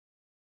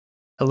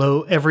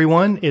Hello,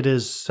 everyone. It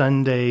is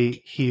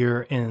Sunday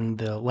here in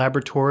the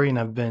laboratory, and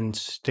I've been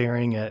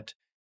staring at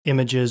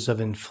images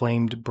of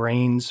inflamed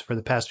brains for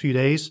the past few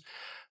days.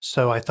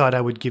 So I thought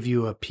I would give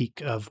you a peek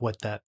of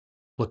what that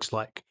looks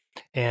like.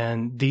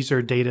 And these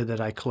are data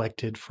that I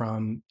collected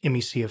from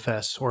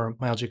ME/CFS, or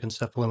myalgic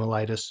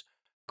encephalomyelitis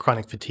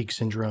chronic fatigue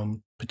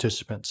syndrome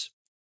participants.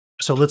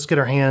 So let's get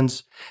our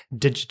hands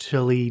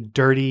digitally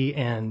dirty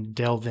and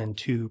delve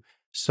into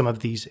some of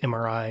these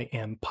MRI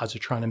and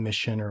positron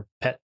emission or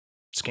PET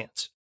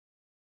scans.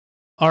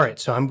 All right,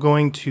 so I'm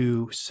going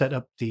to set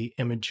up the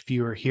image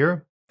viewer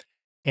here,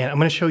 and I'm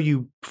going to show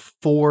you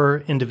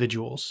four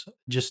individuals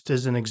just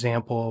as an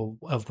example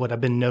of what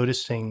I've been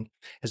noticing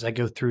as I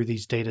go through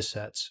these data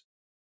sets.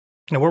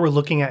 Now, what we're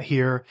looking at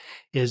here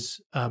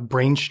is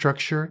brain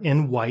structure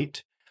in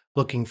white,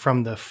 looking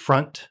from the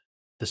front,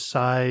 the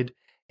side,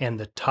 and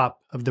the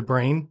top of the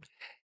brain.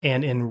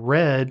 And in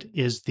red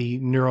is the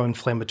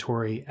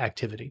neuroinflammatory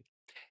activity.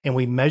 And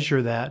we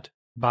measure that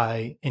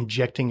by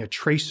injecting a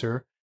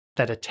tracer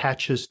that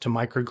attaches to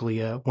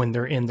microglia when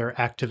they're in their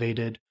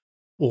activated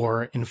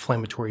or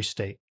inflammatory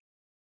state.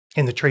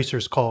 And the tracer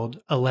is called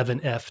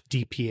 11F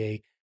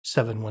DPA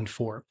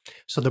 714.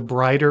 So the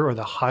brighter or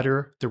the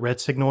hotter the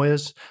red signal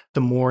is, the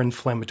more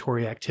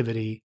inflammatory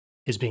activity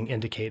is being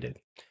indicated.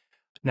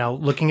 Now,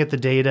 looking at the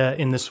data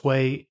in this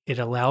way, it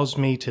allows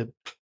me to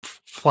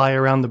fly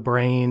around the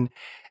brain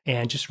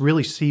and just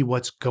really see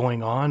what's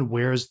going on.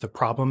 Where's the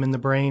problem in the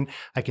brain?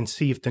 I can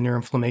see if the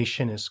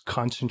neuroinflammation is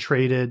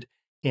concentrated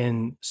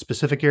in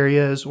specific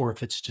areas or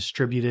if it's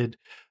distributed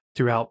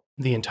throughout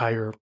the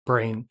entire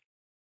brain.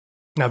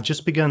 Now, I've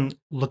just begun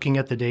looking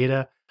at the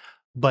data,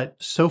 but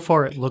so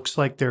far it looks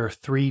like there are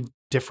three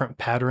different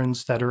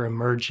patterns that are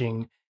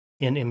emerging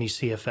in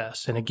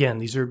ME/CFS. And again,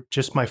 these are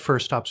just my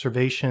first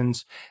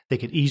observations. They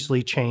could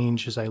easily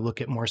change as I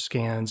look at more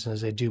scans and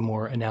as I do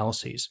more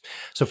analyses.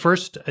 So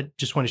first, I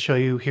just want to show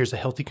you, here's a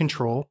healthy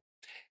control.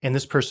 And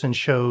this person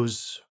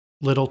shows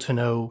little to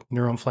no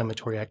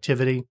neuroinflammatory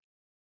activity.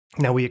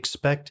 Now we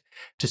expect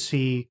to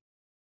see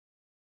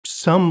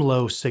some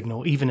low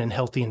signal even in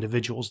healthy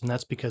individuals. And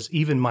that's because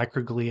even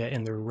microglia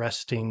in their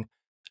resting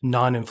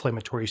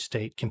non-inflammatory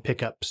state can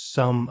pick up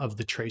some of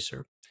the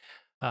tracer.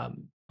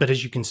 But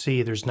as you can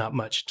see, there's not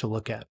much to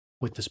look at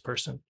with this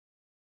person.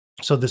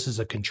 So this is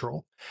a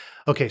control.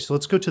 Okay, so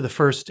let's go to the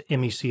first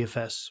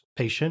ME/CFS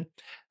patient.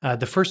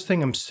 The first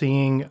thing I'm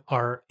seeing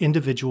are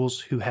individuals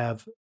who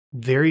have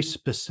very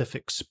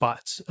specific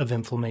spots of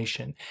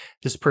inflammation.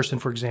 This person,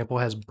 for example,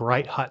 has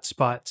bright hot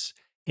spots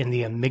in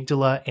the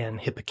amygdala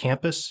and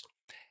hippocampus.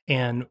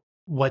 And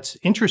what's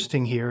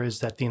interesting here is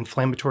that the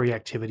inflammatory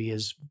activity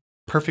is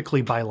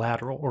perfectly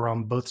bilateral or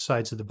on both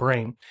sides of the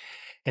brain.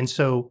 And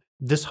so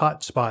this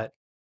hot spot,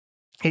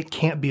 it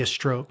can't be a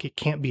stroke, it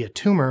can't be a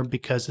tumor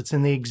because it's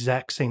in the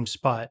exact same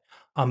spot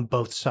on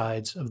both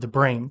sides of the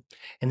brain.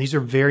 And these are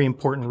very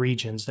important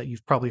regions that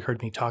you've probably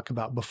heard me talk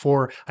about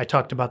before. I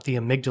talked about the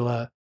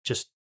amygdala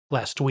just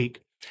last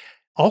week.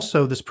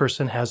 Also, this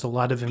person has a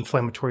lot of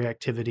inflammatory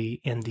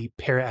activity in the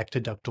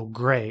periaqueductal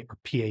gray, or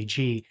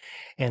PAG,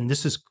 and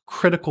this is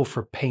critical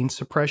for pain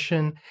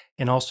suppression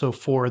and also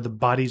for the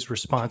body's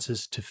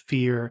responses to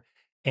fear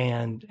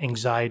and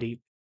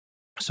anxiety.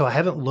 So I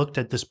haven't looked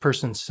at this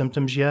person's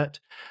symptoms yet.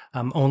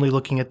 I'm only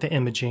looking at the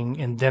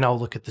imaging, and then I'll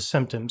look at the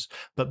symptoms.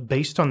 But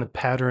based on the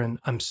pattern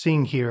I'm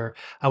seeing here,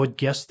 I would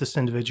guess this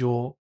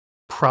individual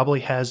probably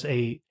has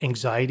a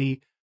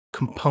anxiety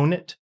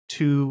component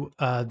to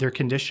their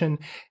condition,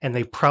 and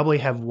they probably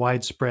have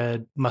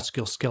widespread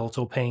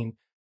musculoskeletal pain,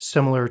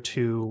 similar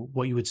to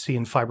what you would see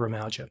in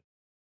fibromyalgia.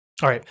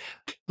 All right,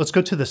 let's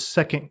go to the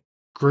second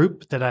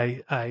group that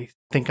I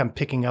think I'm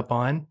picking up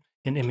on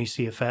in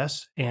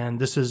ME/CFS, and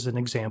this is an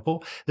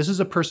example. This is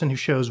a person who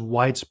shows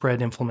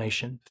widespread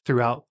inflammation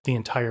throughout the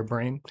entire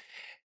brain.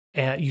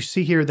 You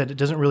see here that it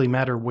doesn't really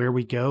matter where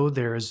we go,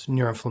 there's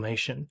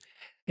neuroinflammation.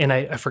 And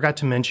I forgot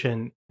to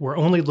mention, we're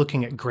only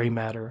looking at gray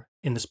matter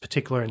in this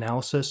particular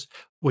analysis,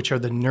 which are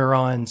the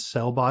neuron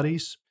cell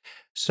bodies.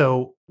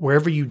 So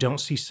wherever you don't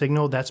see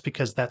signal, that's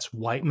because that's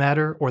white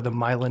matter or the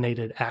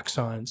myelinated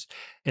axons.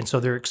 And so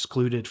they're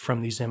excluded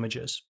from these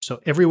images.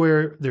 So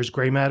everywhere there's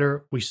gray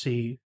matter, we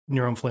see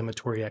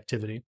neuroinflammatory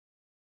activity.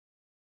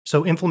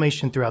 So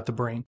inflammation throughout the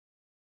brain.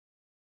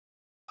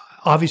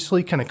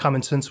 Obviously, kind of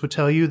common sense would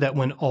tell you that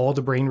when all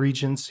the brain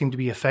regions seem to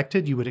be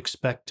affected, you would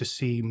expect to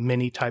see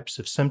many types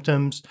of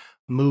symptoms,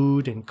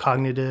 mood and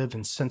cognitive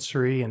and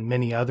sensory and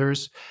many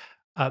others.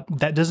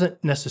 That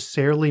doesn't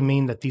necessarily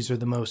mean that these are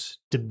the most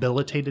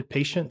debilitated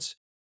patients.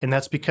 And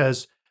that's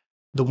because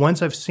the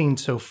ones I've seen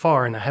so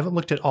far, and I haven't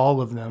looked at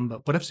all of them,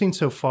 but what I've seen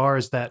so far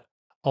is that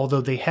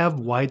although they have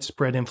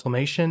widespread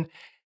inflammation,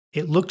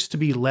 it looks to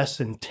be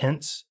less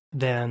intense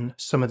than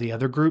some of the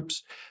other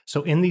groups.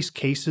 So in these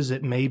cases,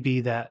 it may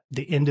be that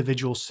the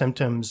individual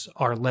symptoms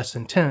are less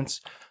intense,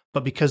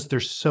 but because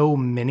there's so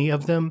many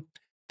of them,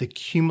 the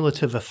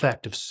cumulative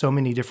effect of so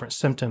many different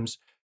symptoms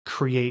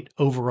create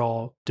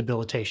overall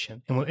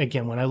debilitation. And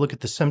again, when I look at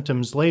the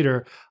symptoms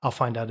later, I'll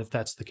find out if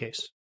that's the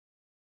case.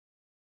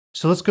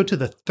 So let's go to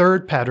the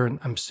third pattern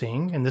I'm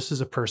seeing, and this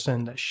is a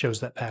person that shows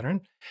that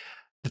pattern.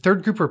 The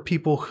third group are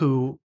people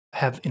who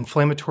have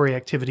inflammatory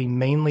activity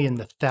mainly in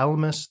the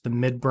thalamus, the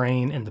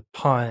midbrain, and the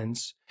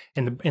pons,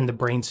 and the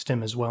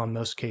brainstem as well in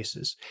most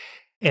cases,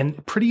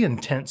 and pretty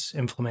intense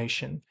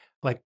inflammation,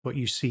 like what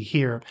you see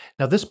here.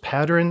 Now, this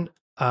pattern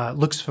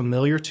looks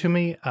familiar to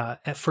me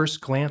at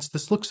first glance.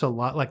 This looks a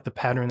lot like the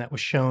pattern that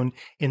was shown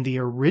in the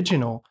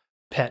original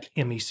PET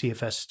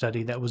ME/CFS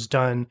study that was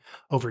done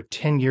over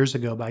 10 years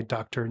ago by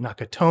Dr.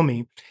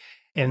 Nakatomi.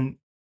 And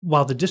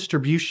while the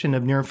distribution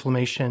of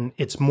neuroinflammation,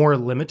 it's more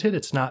limited,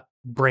 it's not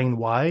brain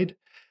wide,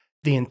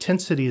 the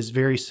intensity is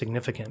very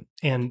significant.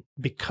 And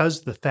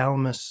because the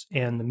thalamus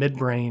and the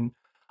midbrain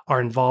are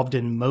involved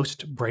in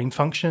most brain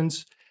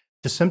functions,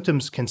 the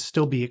symptoms can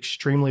still be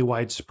extremely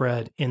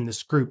widespread in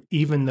this group,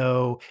 even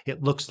though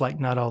it looks like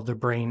not all the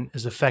brain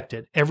is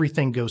affected.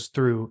 Everything goes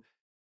through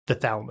the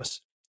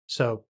thalamus.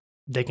 So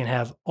they can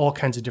have all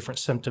kinds of different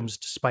symptoms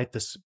despite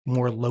this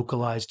more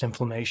localized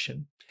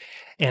inflammation.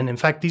 And in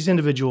fact, these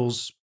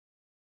individuals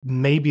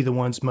may be the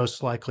ones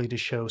most likely to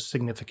show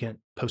significant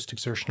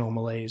post-exertional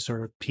malaise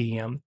or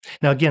PM.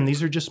 Now, again,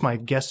 these are just my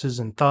guesses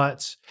and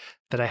thoughts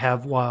that I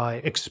have while I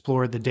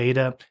explore the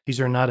data. These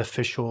are not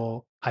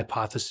official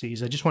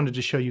hypotheses. I just wanted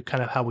to show you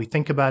kind of how we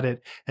think about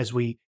it as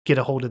we get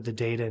a hold of the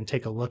data and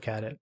take a look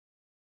at it.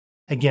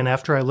 Again,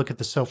 after I look at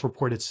the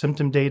self-reported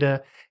symptom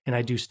data and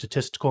I do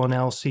statistical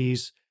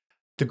analyses,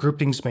 the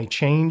groupings may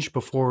change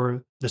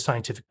before the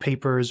scientific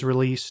paper is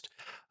released,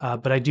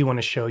 but I do want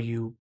to show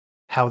you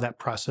how that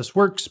process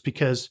works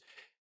because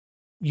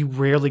you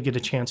rarely get a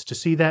chance to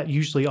see that.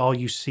 Usually all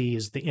you see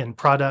is the end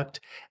product,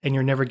 and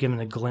you're never given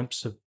a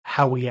glimpse of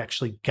how we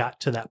actually got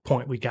to that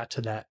point. We got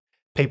to that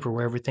paper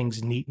where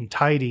everything's neat and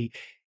tidy.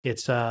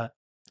 It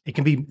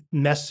can be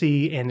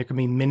messy, and there can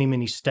be many,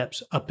 many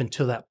steps up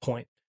until that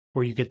point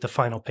where you get the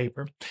final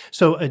paper.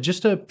 So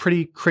just a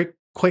pretty quick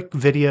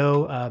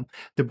video.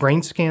 The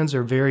brain scans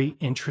are very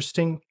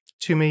interesting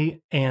to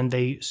me, and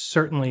they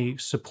certainly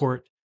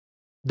support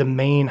the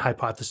main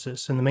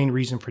hypothesis and the main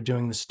reason for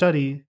doing the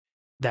study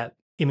that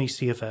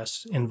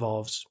ME/CFS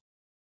involves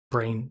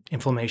brain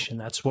inflammation.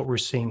 That's what we're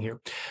seeing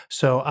here.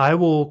 So I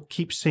will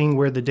keep seeing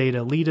where the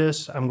data lead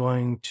us. I'm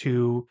going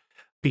to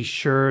be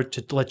sure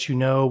to let you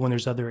know when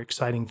there's other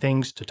exciting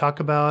things to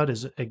talk about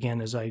as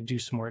I do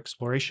some more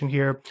exploration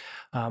here.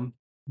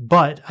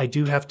 But I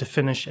do have to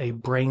finish a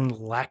brain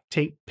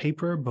lactate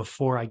paper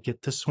before I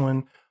get this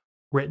one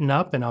written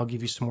up, and I'll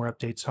give you some more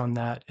updates on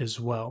that as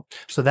well.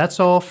 So that's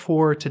all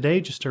for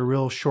today, just a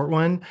real short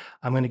one.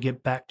 I'm going to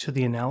get back to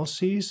the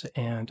analyses,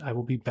 and I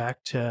will be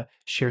back to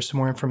share some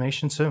more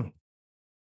information soon.